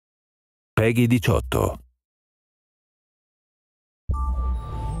Peggy 18. All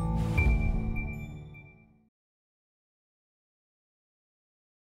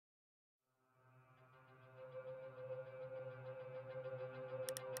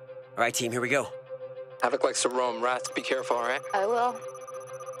right, team, here we go. Havoc likes to roam. Wrath, be careful, all right? I will.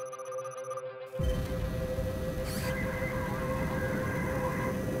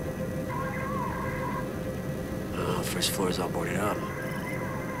 Oh, first floor is all boarded up.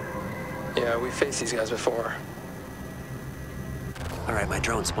 Yeah, we faced these guys before. All right, my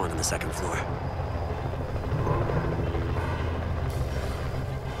drone spawned on the second floor.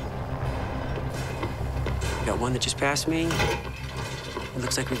 Got one that just passed me. It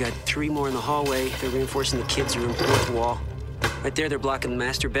looks like we got 3 more in the hallway. They're reinforcing the kids' room, north wall. Right there, they're blocking the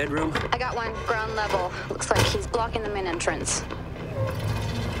master bedroom. I got one, ground level. Looks like he's blocking the main entrance.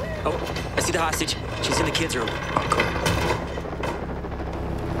 Oh, I see the hostage. She's in the kids' room. Oh, cool.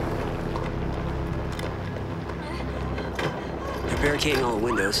 They're barricading all the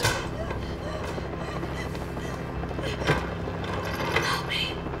windows. Help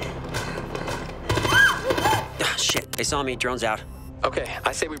me. Ah, shit, they saw me. Drone's out. Okay,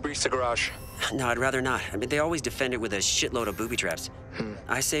 I say we breach the garage. No, I'd rather not. I mean, they always defend it with a shitload of booby traps.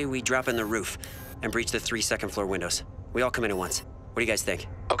 I say we drop in the roof and breach the 3 second-floor windows. We all come in at once. What do you guys think?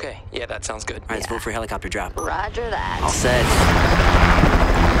 Okay, yeah, that sounds good. All right, let's vote for helicopter drop. Roger that. All set.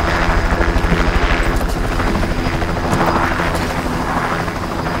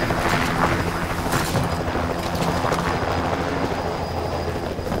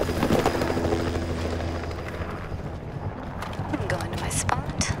 I'm going to my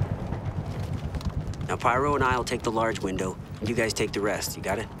spot. Now, Pyro and I will take the large window, and you guys take the rest. You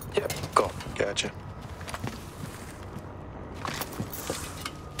got it? Yep, go. Gotcha.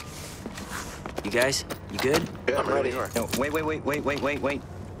 You guys? You good? Yeah, I'm ready. No, wait.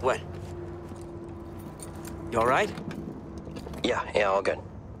 What? You all right? Yeah, all good.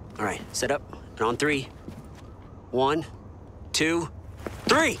 All right, set up. And on 3. 1, 2,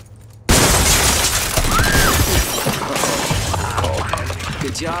 3!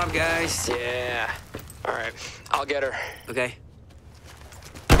 Good job, guys. Yeah. All right, I'll get her. Okay.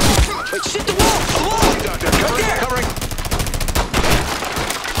 Wait, shit, the wall! The wall! Covering!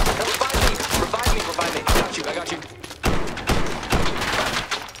 Revive me. I got you.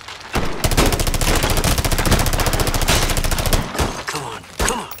 Come on.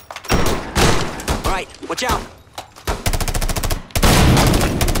 All right, watch out.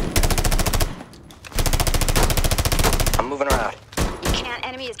 I'm moving around. You can't.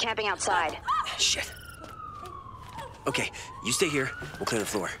 Enemy is camping outside. Shit. Okay, you stay here. We'll clear the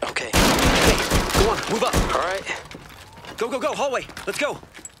floor. Okay. Okay, go on, move up. All right. Go. Hallway. Let's go.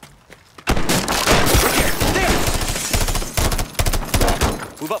 Right here. There.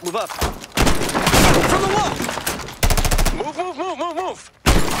 Move up. From the wall. Move.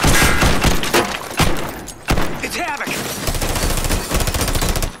 It's Havoc.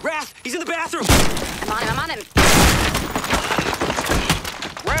 Wrath, he's in the bathroom. I'm on him.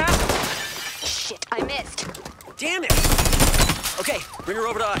 Wrath. Shit, I missed. Damn it. Okay, bring her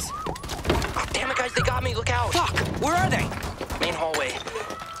over to us. Oh, damn it, guys, they got me. Look out. Fuck, where are they? Main hallway.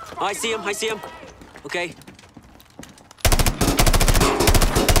 Oh, I see him. Okay.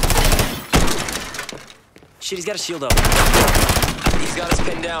 Shit, he's got a shield up. He's got us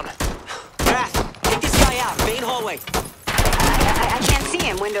pinned down. Wrath, take this guy out. Main hallway. I can't see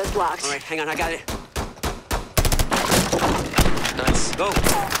him. Window's blocked. All right, hang on, I got it. Nice. Go.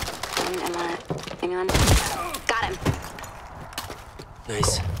 Hang on. Got him.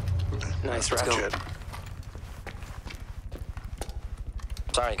 Nice. Nice, Let's go. Ratchet.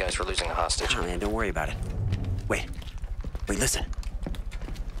 Sorry, guys, for losing a hostage. Oh, man, don't worry about it. Wait, listen.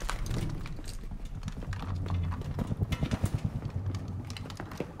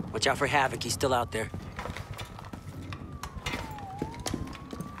 Watch out for Havoc, he's still out there.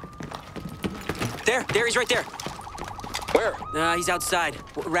 There, he's right there. Where? He's outside.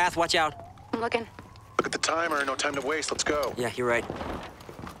 Wrath, watch out. I'm looking. Look at the timer. No time to waste. Let's go. Yeah, you're right.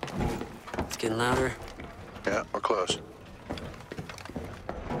 It's getting louder. Yeah, we're close.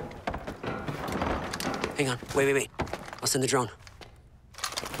 Hang on, wait. I'll send the drone.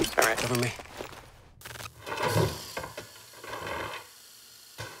 All right. Cover me.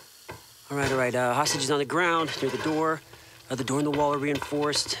 All right. Hostage is on the ground near the door. The door and the wall are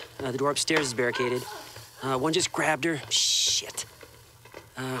reinforced. The door upstairs is barricaded. One just grabbed her. Shit.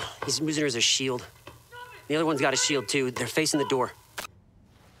 He's using her as a shield. The other one's got a shield, too. They're facing the door.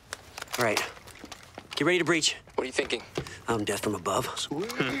 All right. Get ready to breach. What are you thinking? Death from above.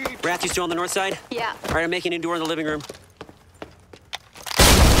 Wrath, you still on the north side? Yeah. All right, I'm making an indoor in the living room.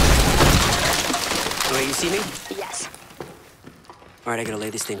 you see me? Yes. All right, I gotta lay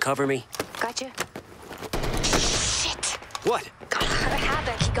this thing. Cover me. Gotcha. Shit. What? God, I had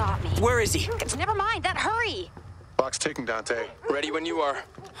that. He got me. Where is he? Never mind. That hurry. Clock's ticking, Dante. Ready when you are.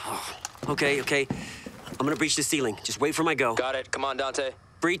 Okay. I'm gonna breach the ceiling. Just wait for my go. Got it. Come on, Dante.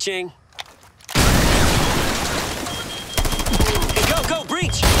 Breaching. Go,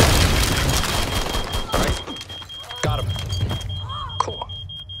 breach! All right. Got him. Cool.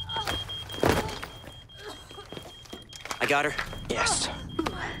 I got her. Yes.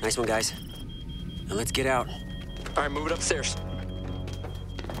 Nice one, guys. Now let's get out. All right, move it upstairs.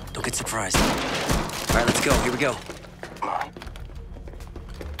 Don't get surprised. All right, let's go. Here we go. Come on.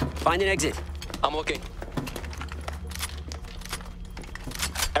 Find an exit. I'm looking.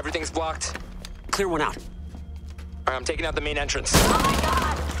 Everything's blocked. Clear one out. All right, I'm taking out the main entrance. Go,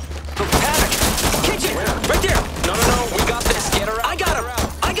 Havoc! Kitchen! Right there! No. We got this. Get her out. I got him!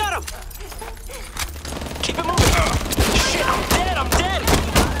 I got him! Keep it moving. Shit, I'm dead.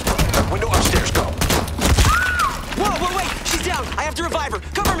 Window upstairs, go. Whoa, wait! She's down! I have to revive her!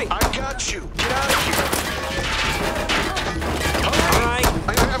 Cover me! I got you. Get out of here. All right.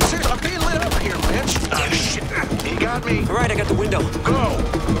 I'm serious. I'm being lit up here, Lynch. Shit. He got me. All right, I got the window. Go.